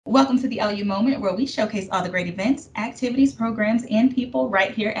Welcome to the LU Moment, where we showcase all the great events, activities, programs, and people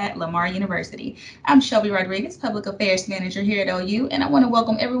right here at Lamar University. I'm Shelby Rodriguez, Public Affairs Manager here at LU, and I want to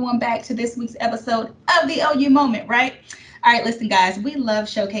welcome everyone back to this week's episode of the LU Moment, right? All right, listen, guys, we love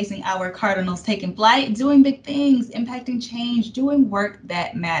showcasing our Cardinals taking flight, doing big things, impacting change, doing work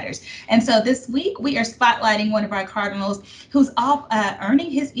that matters. And so this week, we are spotlighting one of our Cardinals who's off earning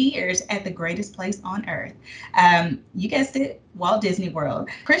his ears at the greatest place on earth. You guessed it, Walt Disney World.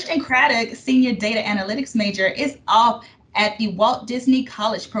 Christian Craddock, senior data analytics major, is off at the Walt Disney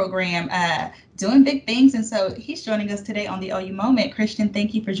College program doing big things. And so he's joining us today on the LU Moment. Christian,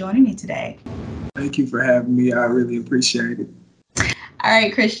 thank you for joining me today. Thank you for having me. I really appreciate it. All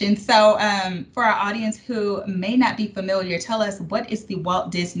right, Christian. So for our audience who may not be familiar, tell us, what is the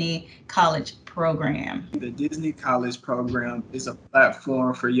Walt Disney College program? The Disney College program is a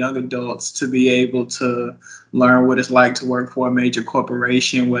platform for young adults to be able to learn what it's like to work for a major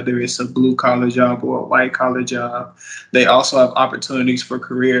corporation, whether it's a blue collar job or a white collar job. They also have opportunities for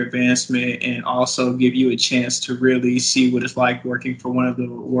career advancement and also give you a chance to really see what it's like working for one of the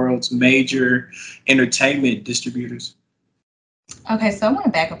world's major entertainment distributors. Okay, so I want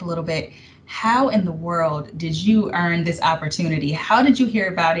to back up a little bit. How in the world did you earn this opportunity? How did you hear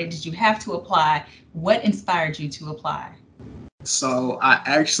about it? Did you have to apply? What inspired you to apply? So I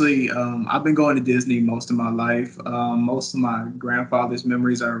actually, I've been going to Disney most of my life. Most of my grandfather's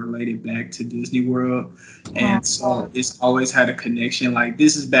memories are related back to Disney World. And so it's always had a connection. Like,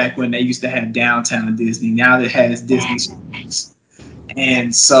 this is back when they used to have downtown Disney. Now it has Disney Springs.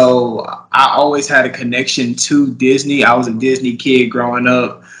 And so I always had a connection to Disney. I was a Disney kid growing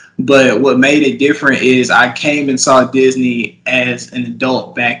up. But what made it different is I came and saw Disney as an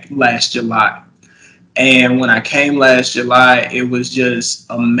adult back last July. And when I came last July, it was just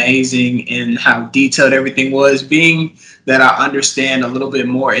amazing in how detailed everything was. Being that I understand a little bit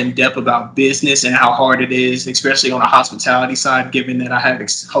more in depth about business and how hard it is, especially on the hospitality side, given that I have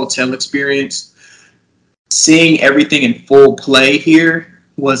hotel experience. Seeing everything in full play here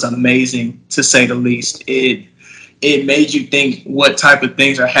was amazing, to say the least. It made you think what type of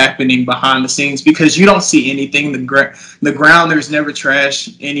things are happening behind the scenes, because you don't see anything. The ground, there's never trash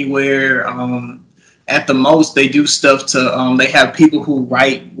anywhere. At the most, they do stuff to, they have people who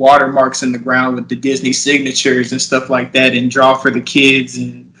write watermarks in the ground with the Disney signatures and stuff like that and draw for the kids.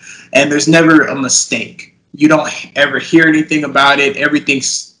 And there's never a mistake. You don't ever hear anything about it.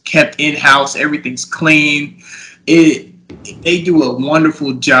 Everything's kept in-house. Everything's clean. They do a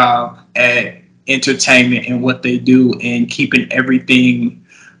wonderful job at entertainment and what they do and keeping everything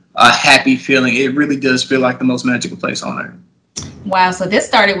a happy feeling. It really does feel like the most magical place on earth. Wow, so this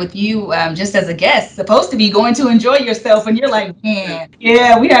started with you just as a guest, supposed to be going to enjoy yourself, and you're like, man,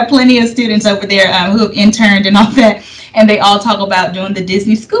 yeah, we have plenty of students over there who have interned and all that, and they all talk about doing the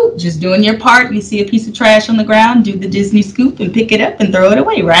Disney scoop, just doing your part. You see a piece of trash on the ground, do the Disney scoop and pick it up and throw it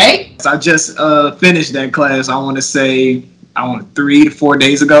away, right? I just finished that class, I want to say, 3 to 4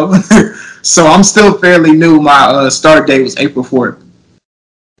 days ago, so I'm still fairly new. My start date was April 4th.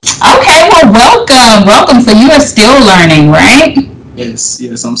 Okay, well, welcome. So you are still learning, right?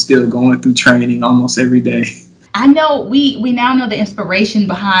 Yes, I'm still going through training almost every day. I know we now know the inspiration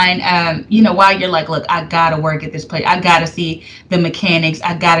behind, why you're like, look, I gotta work at this place. I gotta see the mechanics.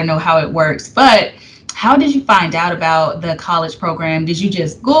 I gotta know how it works. But how did you find out about the college program? Did you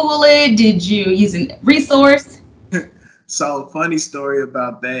just Google it? Did you use a resource? So, funny story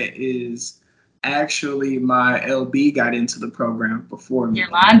about that is actually my LB got into the program before me. Your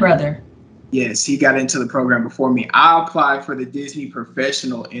line brother. Yes, he got into the program before me. I applied for the Disney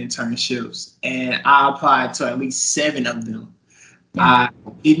professional internships, and I applied to at least 7 of them. Yeah. I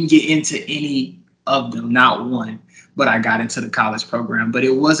didn't get into any of them, not one, but I got into the college program. But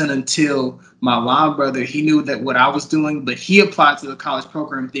it wasn't until my line brother, he knew that what I was doing, but he applied to the college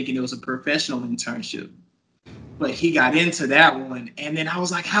program thinking it was a professional internship. But he got into that one. And then I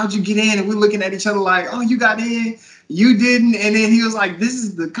was like, how'd you get in? And we're looking at each other like, oh, you got in, you didn't. And then he was like, this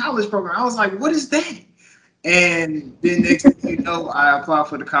is the college program. I was like, what is that? And then next thing you know, I applied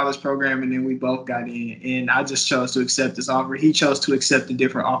for the college program, and then we both got in. And I just chose to accept this offer. He chose to accept the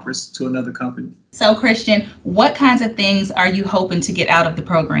different offers to another company. So, Christian, what kinds of things are you hoping to get out of the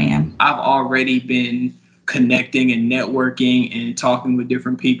program? I've already been connecting and networking and talking with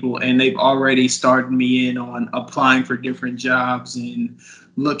different people, and they've already started me in on applying for different jobs and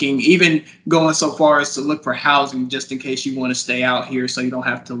looking, even going so far as to look for housing just in case you want to stay out here so you don't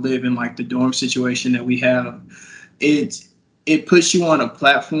have to live in like the dorm situation that we have. It puts you on a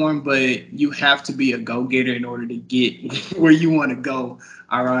platform, but you have to be a go-getter in order to get where you want to go,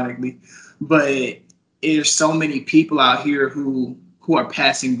 ironically. But there's so many people out here who who are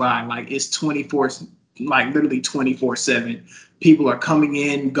passing by. Like it's 24, like literally 24/7. People are coming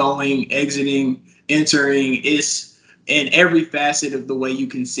in, going, exiting, entering. It's in every facet of the way you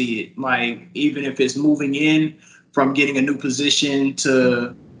can see it. Like even if it's moving in from getting a new position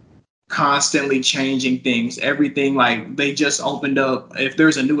to constantly changing things, everything. Like they just opened up. If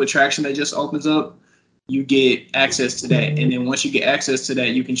there's a new attraction that just opens up, you get access to that. And then once you get access to that,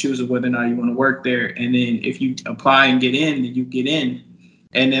 you can choose whether or not you want to work there. And then if you apply and get in, then you get in.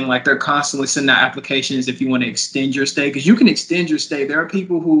 And then like they're constantly sending out applications if you want to extend your stay, because you can extend your stay. There are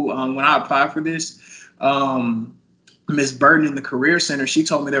people who, when I applied for this, Ms. Burton in the Career Center, she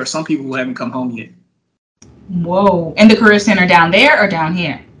told me there are some people who haven't come home yet. Whoa. And the Career Center down there or down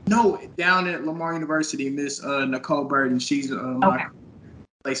here? No, down at Lamar University, Miss Nicole Burton. She's my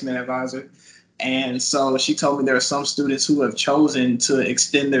placement advisor. And so she told me there are some students who have chosen to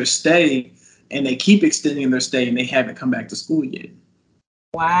extend their stay, and they keep extending their stay, and they haven't come back to school yet.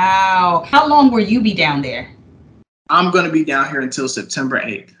 Wow. How long will you be down there? I'm going to be down here until September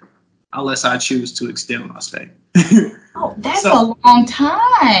 8th, unless I choose to extend my stay. Oh, that's a long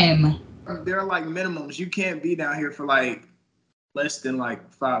time. There are like minimums. You can't be down here for like less than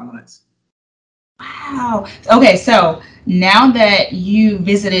like 5 months. Wow. Okay, so now that you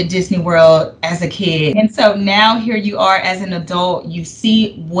visited Disney World as a kid, and so now here you are as an adult, you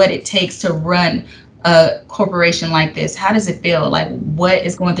see what it takes to run a corporation like this. How does it feel? Like, what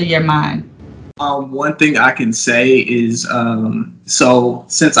is going through your mind? One thing I can say is, so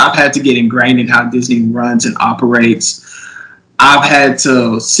since I've had to get ingrained in how Disney runs and operates, I've had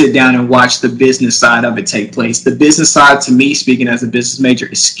to sit down and watch the business side of it take place. The business side, to me, speaking as a business major,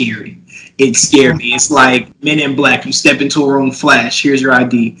 is scary. It scared me. It's like Men in Black. You step into a room, flash, here's your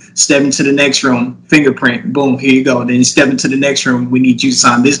ID. Step into the next room, fingerprint, boom, here you go. Then you step into the next room, we need you to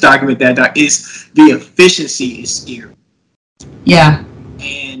sign this document, that document. It's the efficiency is scary. Yeah.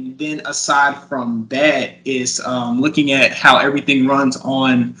 And then aside from that is looking at how everything runs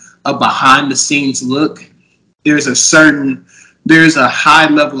on a behind the scenes look. There's a high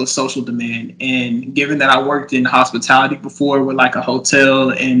level of social demand. And given that I worked in hospitality before with like a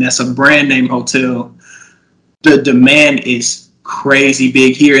hotel, and that's a brand name hotel, the demand is crazy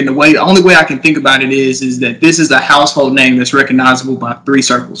big here. And the only way I can think about it is that this is a household name that's recognizable by 3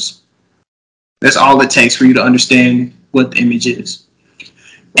 circles. That's all it takes for you to understand what the image is.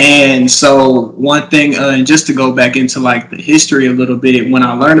 And so one thing, just to go back into like the history a little bit, when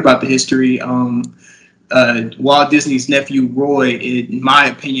I learned about the history, Walt Disney's nephew Roy, in my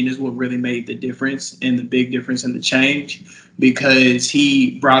opinion, is what really made the difference and the big difference in the change, because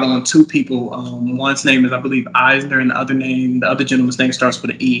he brought on 2 people. One's name is, I believe, Eisner, and the other gentleman's name starts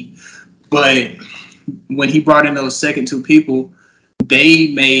with an E. But when he brought in those second 2 people, they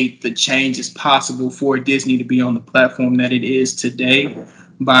made the changes possible for Disney to be on the platform that it is today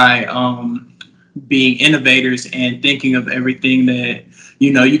by being innovators and thinking of everything that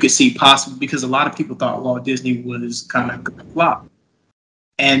you could see possible, because a lot of people thought Walt Disney was kind of a flop.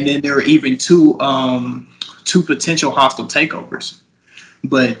 And then there were even 2 potential hostile takeovers,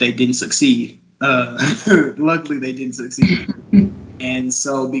 but they didn't succeed. Luckily, they didn't succeed. And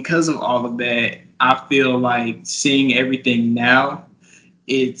so because of all of that, I feel like seeing everything now,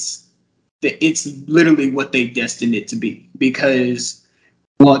 it's literally what they destined it to be, because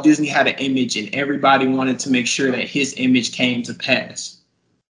Walt Disney had an image and everybody wanted to make sure that his image came to pass.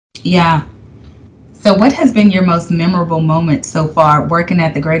 Yeah. So what has been your most memorable moment so far working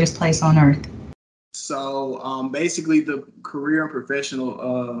at the greatest place on earth? So basically the career and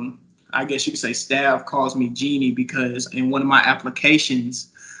professional, I guess you could say, staff calls me Genie, because in one of my applications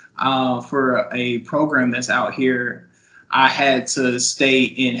for a program that's out here, I had to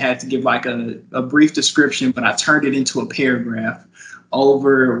state and had to give like a brief description, but I turned it into a paragraph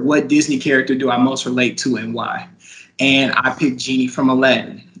over what Disney character do I most relate to and why. And I picked Genie from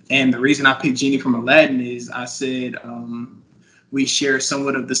Aladdin. And the reason I picked Genie from Aladdin is I said we share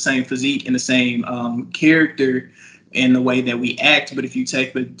somewhat of the same physique and the same character in the way that we act. But if you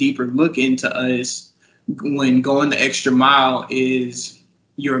take a deeper look into us, when going the extra mile is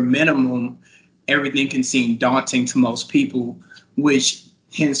your minimum, everything can seem daunting to most people, which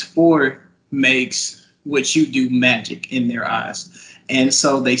henceforth makes what you do magic in their eyes. And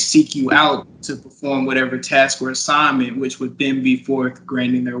so they seek you out to perform whatever task or assignment, which would then be forth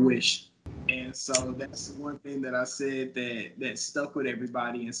granting their wish. And so that's one thing that I said that stuck with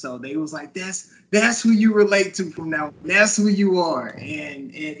everybody. And so they was like, that's who you relate to from now on. That's who you are.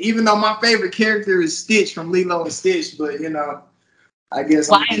 And even though my favorite character is Stitch from Lilo and Stitch, but I guess.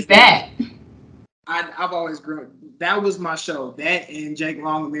 Why is that? I've always grown. That was my show. That and Jake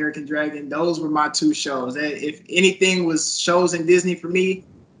Long, American Dragon. Those were my two shows. That if anything was shows in Disney for me,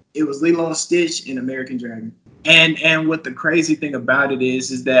 it was Lilo and Stitch and American Dragon. And what the crazy thing about it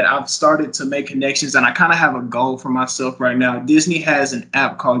is that I've started to make connections, and I kind of have a goal for myself right now. Disney has an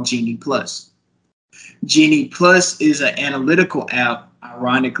app called Genie Plus. Genie Plus is an analytical app,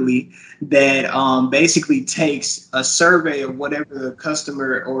 ironically, that basically takes a survey of whatever the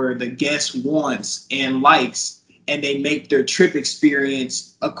customer or the guest wants and likes, and they make their trip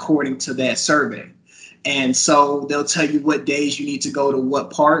experience according to that survey. And so they'll tell you what days you need to go to what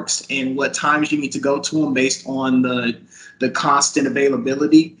parks and what times you need to go to them based on the constant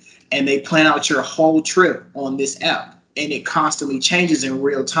availability. And they plan out your whole trip on this app. And it constantly changes in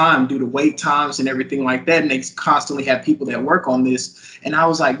real time due to wait times and everything like that. And they constantly have people that work on this. And I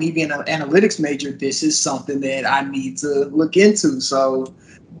was like, me being an analytics major, this is something that I need to look into. So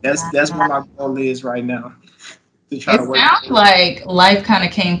that's what my goal is right now. To try to work. It sounds like life kind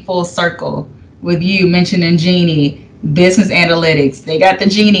of came full circle with you mentioning Genie, business analytics. They got the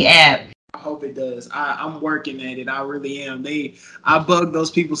Genie app. I hope it does. I'm working at it. I really am. I bug those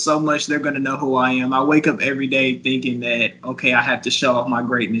people so much, they're going to know who I am. I wake up every day thinking that, okay, I have to show off my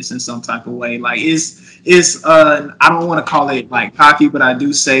greatness in some type of way. Like I don't want to call it like cocky, but I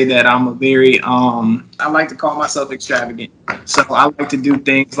do say that I'm a very, I like to call myself extravagant. So I like to do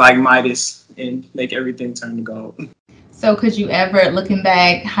things like Midas and make everything turn to gold. So could you ever, looking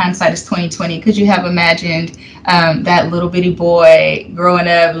back, hindsight is 2020, could you have imagined that little bitty boy growing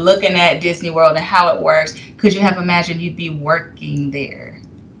up, looking at Disney World and how it works? Could you have imagined you'd be working there?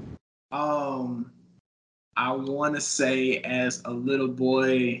 I want to say as a little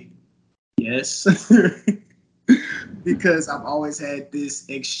boy, yes. Because I've always had this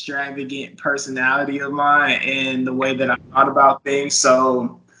extravagant personality of mine and the way that I thought about things.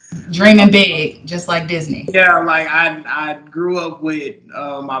 So dreaming big, just like Disney. Yeah, like I grew up with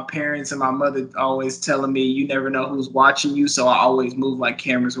my parents and my mother always telling me, you never know who's watching you. So I always move like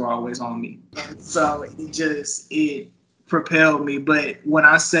cameras were always on me. So it propelled me. But when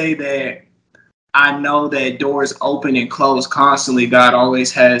I say that I know that doors open and close constantly, God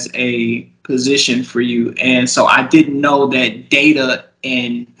always has a position for you. And so I didn't know that data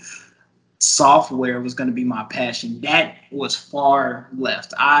and software was going to be my passion. That was far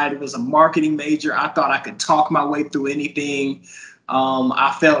left. I was a marketing major. I thought I could talk my way through anything.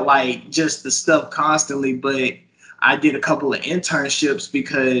 I felt like just the stuff constantly, but I did a couple of internships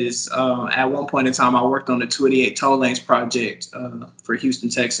because at one point in time I worked on the 288 toll lanes project for Houston,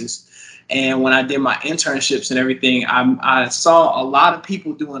 Texas. And when I did my internships and everything, I saw a lot of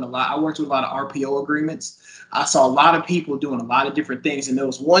people doing a lot. I worked with a lot of RPO agreements. I saw a lot of people doing a lot of different things. And there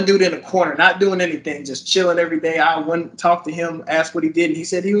was one dude in the corner, not doing anything, just chilling every day. I went and talked to him, asked what he did. And he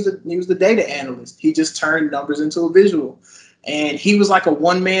said he was the data analyst. He just turned numbers into a visual. And he was like a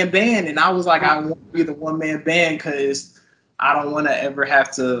one-man band. And I was like, I want to be the one-man band because I don't want to ever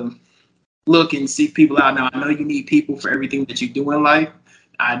have to look and seek people out. Now, I know you need people for everything that you do in life.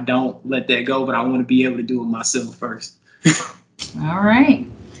 I don't let that go, but I want to be able to do it myself first. All right.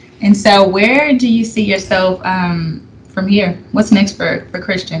 And so where do you see yourself from here? What's next for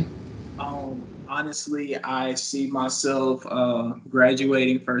Christian? Honestly, I see myself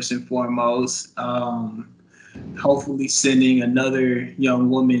graduating first and foremost, hopefully sending another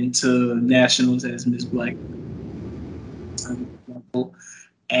young woman to nationals as Miss Black.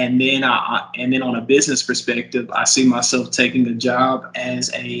 And then on a business perspective, I see myself taking a job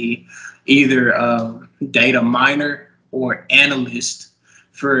as either a data miner or analyst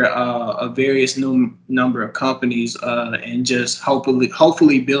for a various number of companies, and just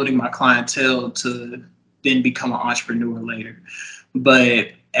hopefully building my clientele to then become an entrepreneur later. But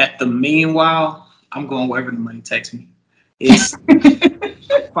at the meanwhile, I'm going wherever the money takes me. It's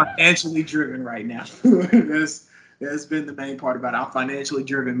financially driven right now. That's been the main part about it. I'm financially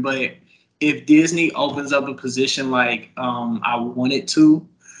driven. But if Disney opens up a position like I want it to,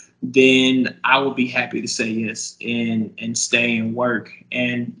 then I will be happy to say yes and stay and work.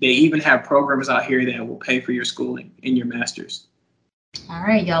 And they even have programs out here that will pay for your schooling and your master's. All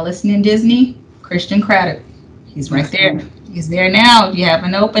right, y'all listening, Disney? Christian Craddock. He's right there. He's there now. You have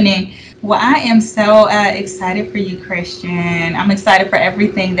an opening. Well, I am so excited for you, Christian. I'm excited for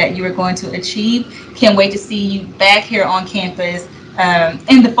everything that you are going to achieve. Can't wait to see you back here on campus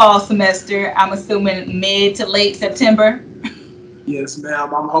in the fall semester. I'm assuming mid to late September. Yes,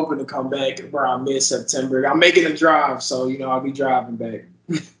 ma'am. I'm hoping to come back around mid-September. I'm making a drive, so, I'll be driving back.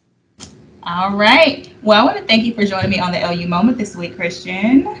 All right. Well, I want to thank you for joining me on the LU Moment this week,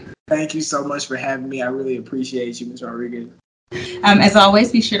 Christian. Thank you so much for having me. I really appreciate you, Ms. Rodriguez. As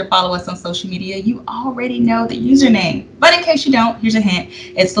always, be sure to follow us on social media. You already know the username, but in case you don't, here's a hint.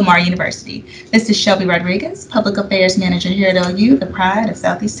 It's Lamar University. This is Shelby Rodriguez, Public Affairs Manager here at OU, the pride of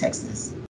Southeast Texas.